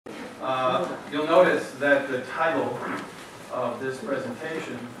You'll notice that the title of this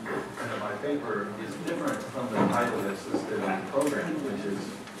presentation and of my paper is different from the title that's listed on the program, which is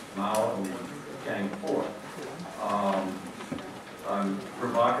Mao and the Gang of Four. I'm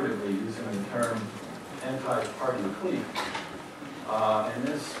provocatively using the term Antiparty Clique, and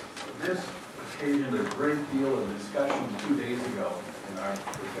this occasioned a great deal of discussion 2 days ago in our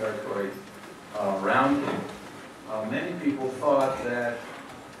preparatory roundtable. Many people thought that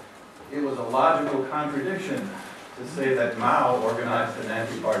it was a logical contradiction to say that Mao organized an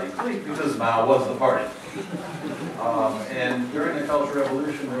anti-party clique because Mao was the party. And during the Cultural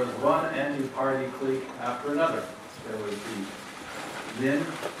Revolution, there was one anti-party clique after another. There was the Lin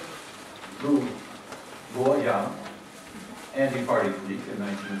Lu Luoyang anti-party clique in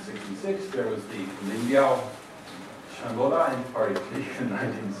 1966. There was the Lin Biao Shangola anti-party clique in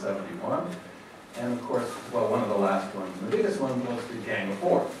 1971. And of course, well, one of the last ones, and the biggest one, was the Gang of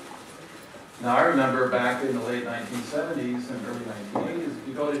Four. Now, I remember back in the late 1970s and early 1980s, if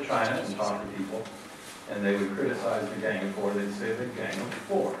you go to China and talk to people, and they would criticize the Gang of Four, they'd say the Gang of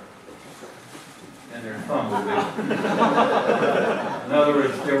Four. And their thumb would be. In other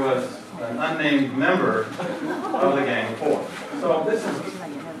words, there was an unnamed member of the Gang of Four. So this is,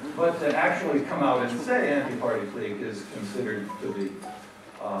 but to actually come out and say anti-party clique is considered to be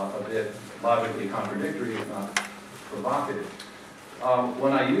a bit logically contradictory, if not provocative.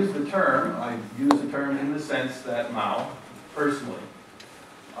 When I use the term, I use the term in the sense that Mao, personally,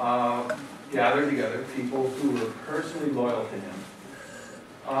 gathered together people who were personally loyal to him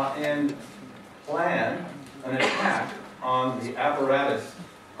and planned an attack on the apparatus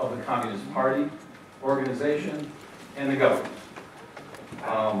of the Communist Party, organization, and the government.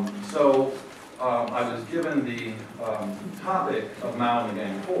 I was given the topic of Mao and the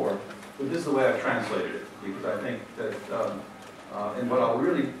Gang of Four, but this is the way I've translated it, because I think that and what I'll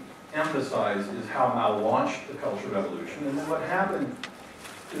really emphasize is how Mao launched the Cultural Revolution, and then what happened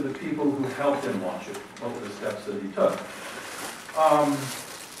to the people who helped him launch it, what were the steps that he took.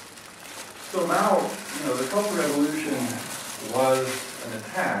 So Mao, the Cultural Revolution was an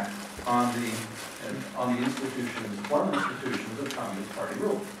attack on the institutions, formal institutions of Communist Party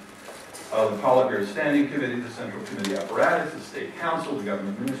rule. The Politburo Standing Committee, the Central Committee apparatus, the State Council, the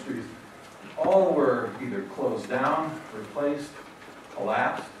government ministries, all were either closed down, replaced,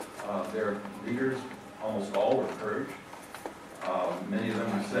 collapsed. Their leaders, almost all, were purged. Many of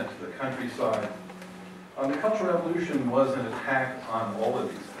them were sent to the countryside. The Cultural Revolution was an attack on all of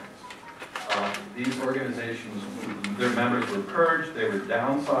these things. These organizations, their members were purged, they were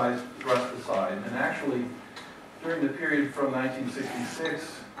downsized, thrust aside, and actually, during the period from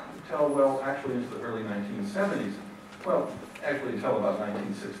 1966 until, well, actually into the early 1970s, well, actually until about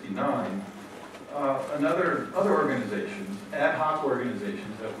 1969, other organizations, ad hoc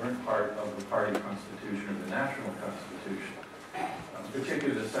organizations that weren't part of the party constitution or the national constitution,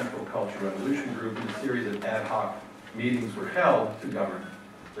 particularly the Central Cultural Revolution Group, and a series of ad hoc meetings were held to govern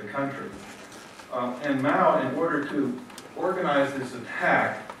the country. And Mao, in order to organize this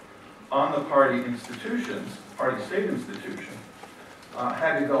attack on the party institutions, party state institution,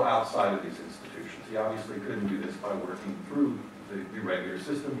 had to go outside of these institutions. He obviously couldn't do this by working through the regular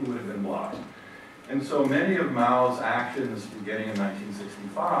system. He would have been blocked. And so many of Mao's actions beginning in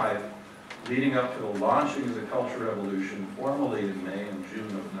 1965, leading up to the launching of the Cultural Revolution formally in May and June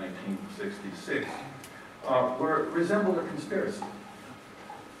of 1966, resembled a conspiracy,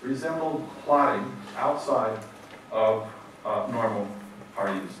 resembled plotting outside of normal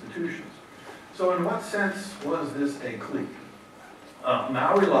party institutions. So in what sense was this a clique?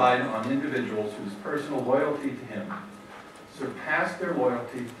 Mao relied on individuals whose personal loyalty to him surpassed their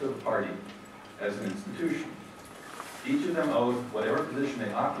loyalty to the party as an institution. Each of them owed whatever position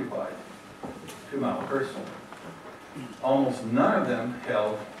they occupied to Mao personally. Almost none of them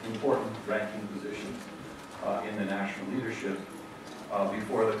held important ranking positions in the national leadership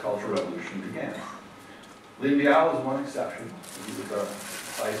before the Cultural Revolution began. Lin Biao was one exception. He was the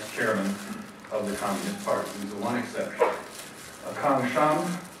vice chairman of the Communist Party. He was the one exception. Kang Shang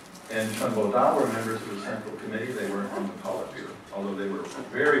and Chen Boda were members of the Central Committee. They weren't on the Politburo, although they were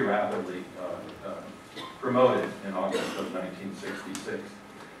very rapidly promoted in August of 1966.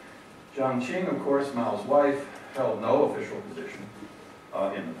 Jiang Qing, of course, Mao's wife, held no official position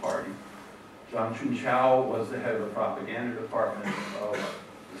in the party. Zhang Chunqiao was the head of the propaganda department of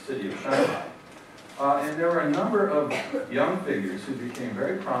the city of Shanghai. And there were a number of young figures who became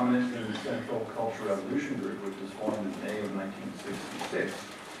very prominent in the Central Cultural Revolution Group, which was formed in May of 1966.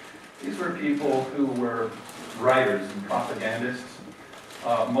 These were people who were writers and propagandists.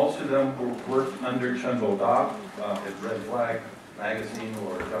 Most of them worked under Chen Boda at Red Flag magazine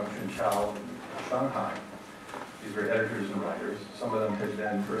or Zhangchun Chao in Shanghai. These were editors and writers. Some of them had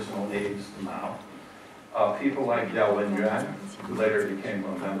been personal aides to Mao. People like Yao Wenyuan, who later became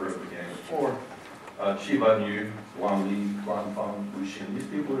a member of the Gang of Four, Qi Wenyu, Wang Li, Guan Feng, Wu Xin. These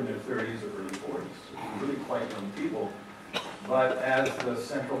people were in their 30s or early 40s, really quite young people. But as the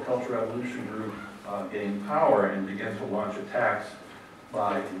Central Cultural Revolution group gained power and began to launch attacks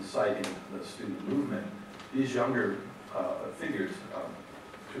by inciting the student movement, these younger figures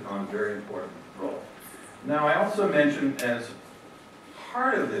took on a very important role. Now, I also mentioned as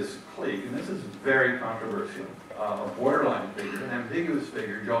part of this clique, and this is very controversial, a borderline figure, an ambiguous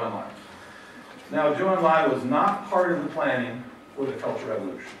figure, Zhou Enlai. Now, Zhou Enlai was not part of the planning for the Cultural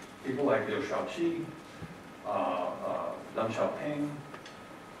Revolution. People like Liu Shaoqi, Deng Xiaoping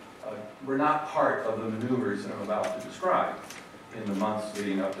were not part of the maneuvers that I'm about to describe in the months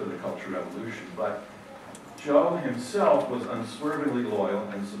leading up to the Cultural Revolution. But Zhou himself was unswervingly loyal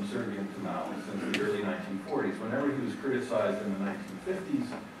and subservient to Mao since the early 1940s. Whenever he was criticized in the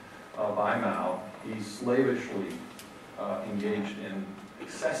 1950s by Mao, he slavishly engaged in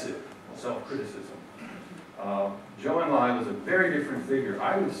excessive self-criticism. Zhou Enlai was a very different figure.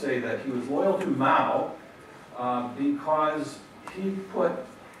 I would say that he was loyal to Mao because he put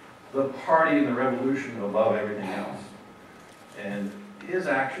the party and the revolution above everything else. And his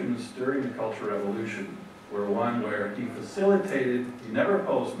actions during the Cultural Revolution were one where he facilitated, he never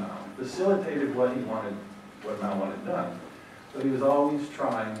opposed Mao, facilitated what he wanted, what Mao wanted done. But he was always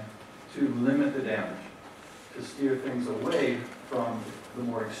trying to limit the damage, to steer things away from the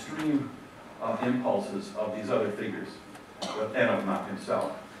more extreme impulses of these other figures, and of Mao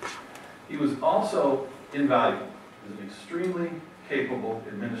himself. He was also invaluable. He was an extremely capable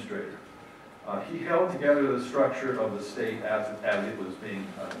administrator. He held together the structure of the state as it was being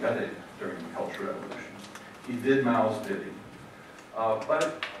gutted during the Cultural Revolution. He did Mao's bidding.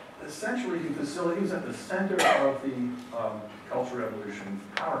 But essentially, he was at the center of the Cultural Revolution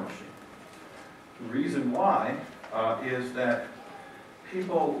power machine. The reason why is that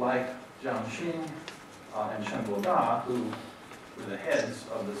people like Jiang Xing and Chen Guoda, who were the heads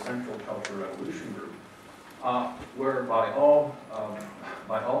of the Central Cultural Revolution group, were by all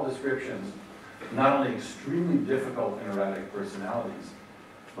descriptions not only extremely difficult and erratic personalities,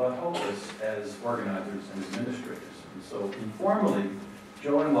 but hopeless as organizers and administrators. And so informally,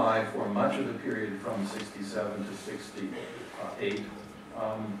 Zhou Enlai, for much of the period from 67 to 68,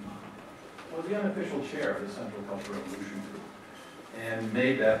 was the unofficial chair of the Central Cultural Revolution group and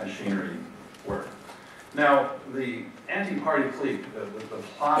made that machinery work. Now, the Antiparty clique, the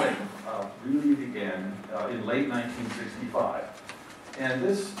plotting really began in late 1965. And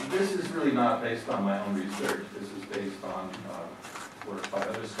this is really not based on my own research. This is based on work by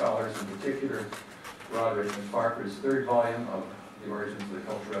other scholars, in particular, Roderick McFarquhar's third volume of The Origins of the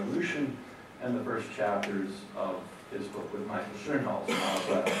Cultural Revolution and the first chapters of his book with Michael Schoenhals, Mao's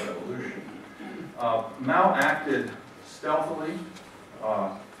Last Revolution. Mao acted stealthily,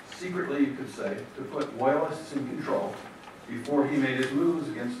 secretly, you could say, to put loyalists in control before he made his moves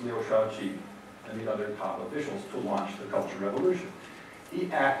against Liu Shaoqi and the other top officials to launch the Cultural Revolution. He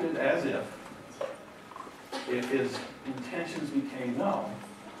acted as if his intentions became known,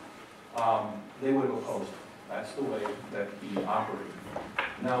 they would have opposed him. That's the way that he operated.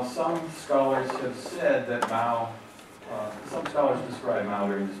 Now, some scholars have said that Mao, some scholars describe Mao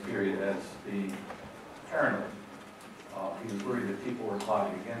during this period as being paranoid. He was worried that people were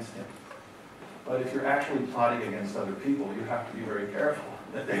plotting against him. But if you're actually plotting against other people, you have to be very careful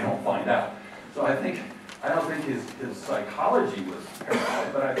that they don't find out. So I don't think his psychology was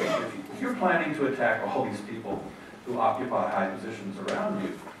paranoid, but I think if you're planning to attack all these people who occupy high positions around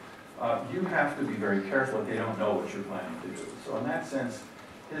you, you have to be very careful that they don't know what you're planning to do. So in that sense,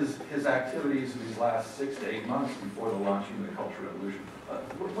 his activities in these last 6 to 8 months before the launching of the Cultural Revolution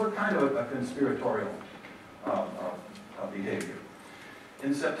were kind of a conspiratorial behavior.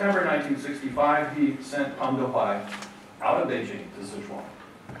 In September 1965, he sent Peng Dehuai out of Beijing to Sichuan.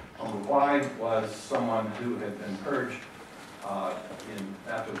 Peng Dehuai was someone who had been purged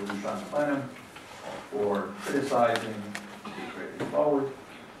after the Lushan plenum for criticizing the Great Forward.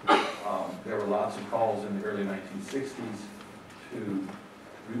 There were lots of calls in the early 1960s to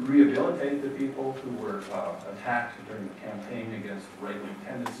rehabilitate the people who were attacked during the campaign against right-wing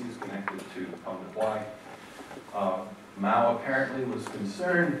tendencies connected to Peng Dehuai. Mao apparently was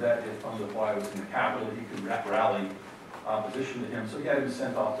concerned that if Peng Dehuai was in the capital, he could rally opposition to him, so he had him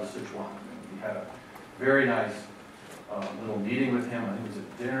sent off to Sichuan. He had a very nice little meeting with him. I think it was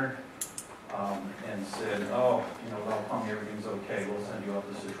at dinner, and said, "Oh, well, Peng, everything's okay. We'll send you off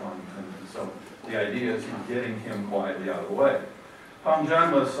to Sichuan." And so the idea is getting him quietly out of the way. Pang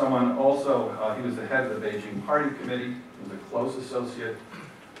Zhen was someone also, he was the head of the Beijing Party Committee. He was a close associate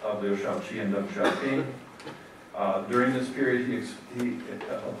of Liu Shaoqi and Deng Xiaoping. During this period, he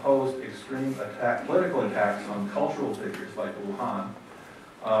opposed extreme political attacks on cultural figures like Wu Han.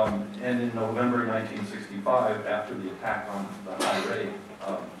 And in November 1965, after the attack on the high-rate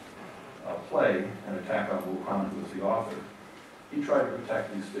play, an attack on Wu Han, who was the author, he tried to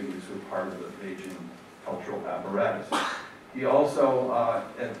protect these figures who were part of the Beijing cultural apparatus. He also,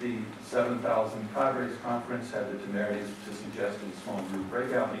 at the 7,000 Cadres conference, had the temerity to suggest in small group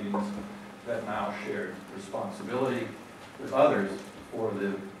breakout meetings that Mao shared responsibility with others for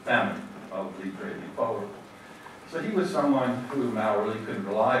the famine of the Great Leap Forward. So he was someone who Mao really couldn't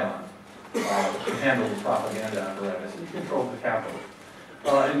rely on to handle the propaganda apparatus, and he controlled the capital.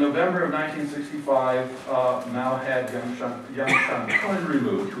 In November of 1965, Mao had Yang Shangkun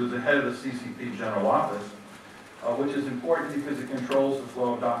removed, who was the head of the CCP General Office, which is important because it controls the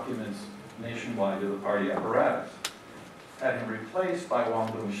flow of documents nationwide to the party apparatus. Had him replaced by Wang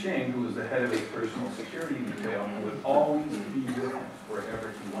Dongxing, who was the head of his personal security detail and would always be with him wherever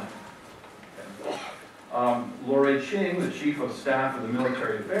he went. Okay. Luo Ruiqing, the chief of staff of the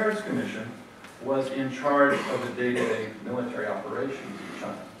Military Affairs Commission, was in charge of the day-to-day military operations in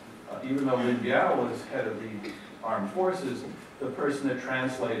China. Even though Lin Biao was head of the armed forces, the person that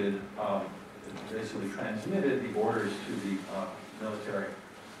translated, basically transmitted the orders to the military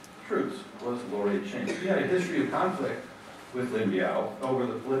troops was Luo Ruiqing. He had a history of conflict with Lin Biao over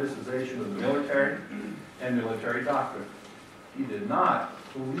the politicization of the military and military doctrine. He did not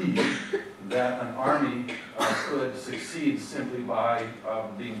believe that an army could succeed simply by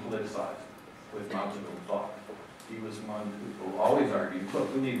being politicized with Mao Zedong thought. He was one who always argued,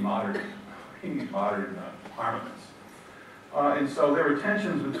 look, we need modern armaments. And so there were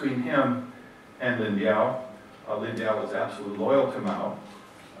tensions between him and Lin Biao. Lin Biao was absolutely loyal to Mao.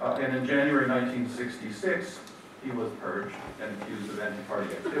 And in January 1966, he was purged and accused of anti-party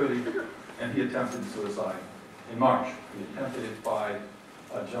activity, and he attempted suicide in March. He attempted it by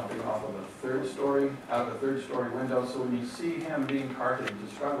jumping off of out of a third-story window. So when you see him being carted into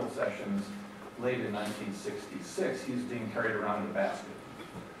struggle sessions late in 1966, he's being carried around in a basket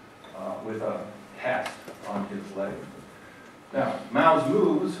with a cast on his leg. Now, Mao's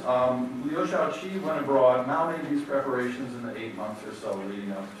moves, Liu Shaoqi went abroad. Mao made these preparations in the 8 months or so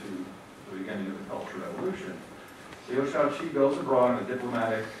leading up to the beginning of the Cultural Revolution. Liu Shaoqi goes abroad on a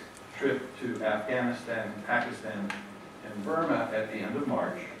diplomatic trip to Afghanistan, Pakistan, and Burma at the end of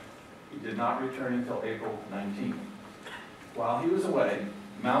March. He did not return until April 19th. While he was away,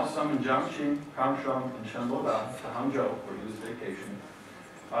 Mao summoned Jiang Qing, Kang Sheng, and Chen Luoda to Hangzhou, where he was vacationing.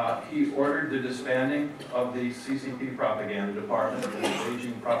 He ordered the disbanding of the CCP propaganda department and the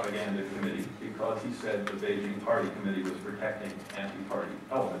Beijing propaganda committee because he said the Beijing Party Committee was protecting anti-party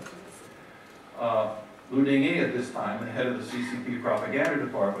elements. Lu Dingyi, at this time, the head of the CCP propaganda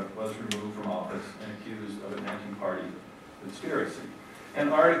department, was removed from office and accused of an anti-party conspiracy.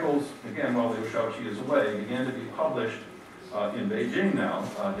 And articles, again, while Liu Shaoqi is away, began to be published in Beijing now,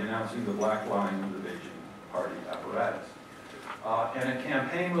 denouncing the black line of the Beijing party apparatus. And a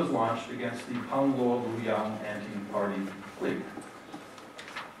campaign was launched against the Pengluo Luyang anti-party clique.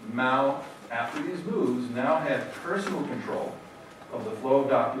 Mao, after these moves, now had personal control of the flow of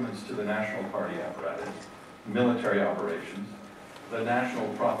documents to the national party apparatus, military operations, the national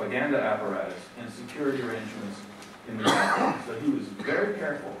propaganda apparatus, and security arrangements in the capital. So he was very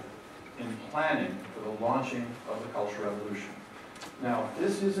careful in planning for the launching of the Cultural Revolution. Now, if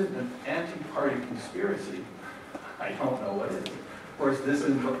this isn't an anti-party conspiracy, I don't know what is. Of course, this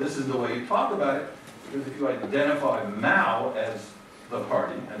is the way you talk about it, because if you identify Mao as the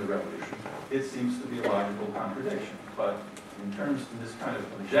party and the revolution, it seems to be a logical contradiction. But in terms of this kind of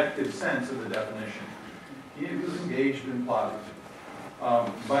objective sense of the definition, he was engaged in plotting.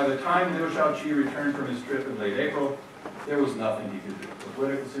 By the time Liu Shaoqi returned from his trip in late April, there was nothing he could do. The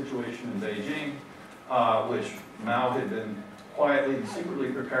political situation in Beijing, which Mao had been quietly and secretly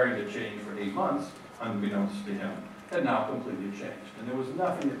preparing to change for 8 months, unbeknownst to him, had now completely changed. And there was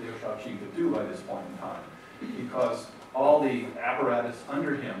nothing that Liu Shaoqi could do by this point in time, because all the apparatus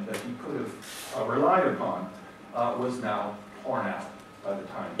under him that he could have relied upon was now torn out by the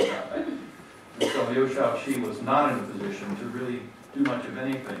time he got back. And so Liu Shaoqi was not in a position to really do much of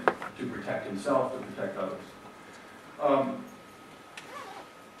anything to protect himself, to protect others.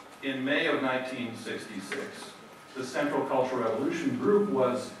 In May of 1966, the Central Cultural Revolution Group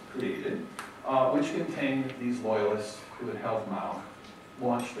was created, which contained these loyalists who had helped Mao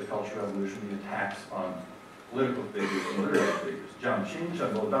launch the Cultural Revolution, the attacks on political figures and literary figures. Jiang Qing,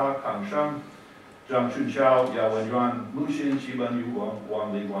 Chen Luoda, Kang Sheng, Zhang Chunqiao, Yao Wenyuan, Mu Xin, Qi Wenyu,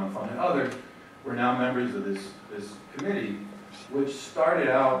 Wang Li, Guan Feng, and others were now members of this committee, which started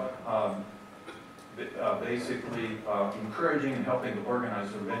out basically encouraging and helping to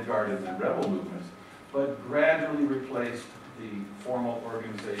organize the vanguard of the rebel movements, but gradually replaced the formal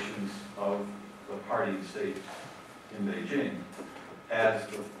organizations of the party state in Beijing as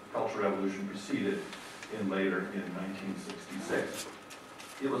the Cultural Revolution proceeded later in 1966.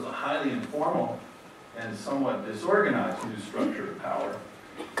 It was a highly informal and somewhat disorganized new structure of power.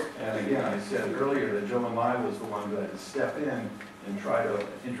 And again, I said earlier that Zhou Enlai was the one who had to step in and try to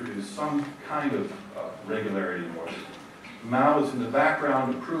introduce some kind of regularity and order. Mao was in the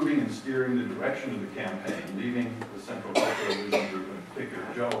background approving and steering the direction of the campaign, leaving the Central Cultural Revolution Group, in particular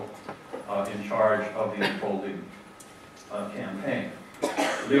Zhou, in charge of the unfolding campaign.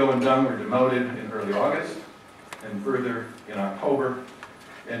 Liu and Deng were demoted in early August, and further in October,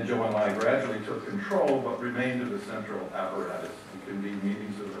 and Zhou Enlai gradually took control, but remained in the central apparatus and convened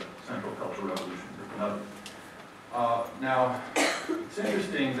meetings of the Central Cultural Revolution Group and others. Now, it's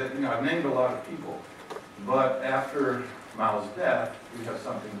interesting that, I've named a lot of people, but after Mao's death, we have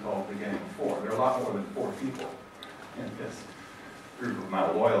something called the Gang of Four. There are a lot more than 4 people in this group of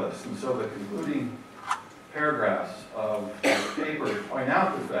Mao loyalists, and so the concluding paragraphs of the paper point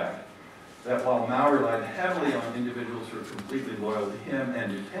out the fact that while Mao relied heavily on individuals who were completely loyal to him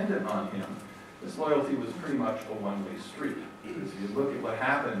and dependent on him, this loyalty was pretty much a one-way street. Because if you look at what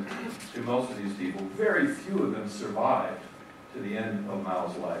happened to most of these people, very few of them survived to the end of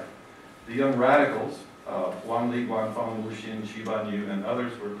Mao's life. The young radicals, Wang Li, Guan Feng, Mu Xin, Qi Wenyu, and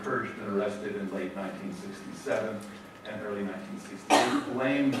others were purged and arrested in late 1967 and early 1968,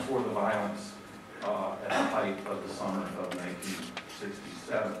 blamed for the violence at the height of the summer of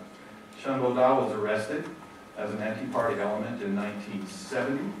 1967. Shen Boda was arrested as an anti-party element in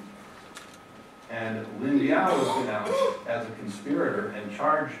 1970, and Lin Biao was denounced as a conspirator and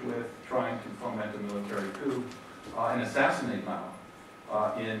charged with trying to foment a military coup and assassinate Mao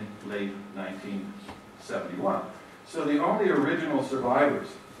in late 1971. So the only original survivors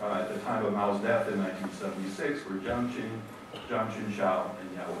at the time of Mao's death in 1976 were Zhang Chunqiao,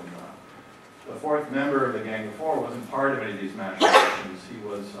 and Yao Wenyuan. The 4th member of the Gang of Four wasn't part of any of these machinations. He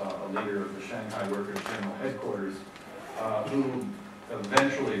was a leader of the Shanghai Workers' General Headquarters, who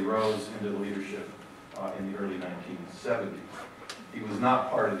eventually rose into the leadership in the early 1970s. He was not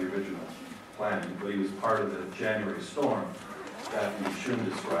part of the original planning, but he was part of the January storm that Li Shun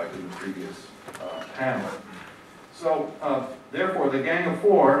described in the previous panel. So, therefore, the Gang of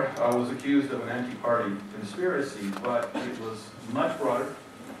Four was accused of an anti-party conspiracy, but it was much broader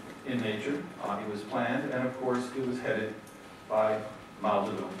in nature. It was planned, and of course, it was headed by Mao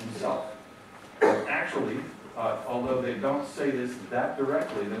Zedong himself. Actually, although they don't say this that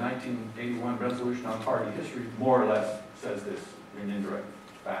directly, the 1981 Resolution on Party History more or less says this in indirect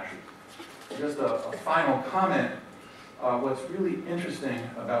fashion. Just a final comment. What's really interesting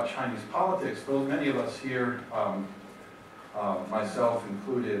about Chinese politics, though many of us here, myself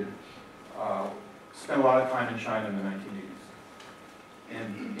included, spent a lot of time in China in the 1980s.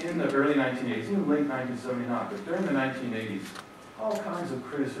 And in the early 1980s, even late 1979, but during the 1980s, all kinds of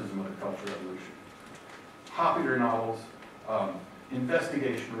criticism of the Cultural Revolution. Popular novels,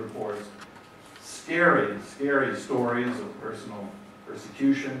 investigation reports, scary stories of personal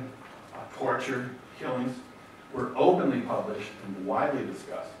persecution, torture, killings, were openly published and widely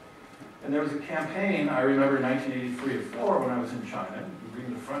discussed. And there was a campaign, I remember in 1983 or 4 when I was in China, you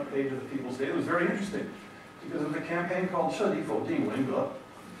read the front page of the People's Daily, it was very interesting, because it was a campaign called 彻底否定文革.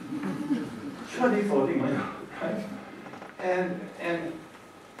 彻底否定文革, right? And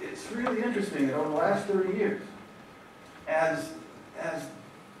it's really interesting that over the last 30 years, as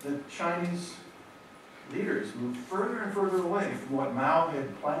the Chinese leaders moved further and further away from what Mao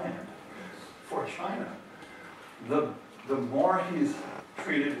had planned for China, the more he's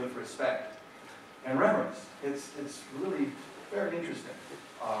treated with respect and reverence. It's really very interesting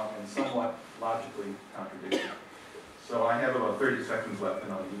and somewhat logically contradictory. So I have about 30 seconds left,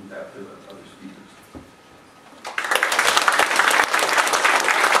 and I'll leave that to the other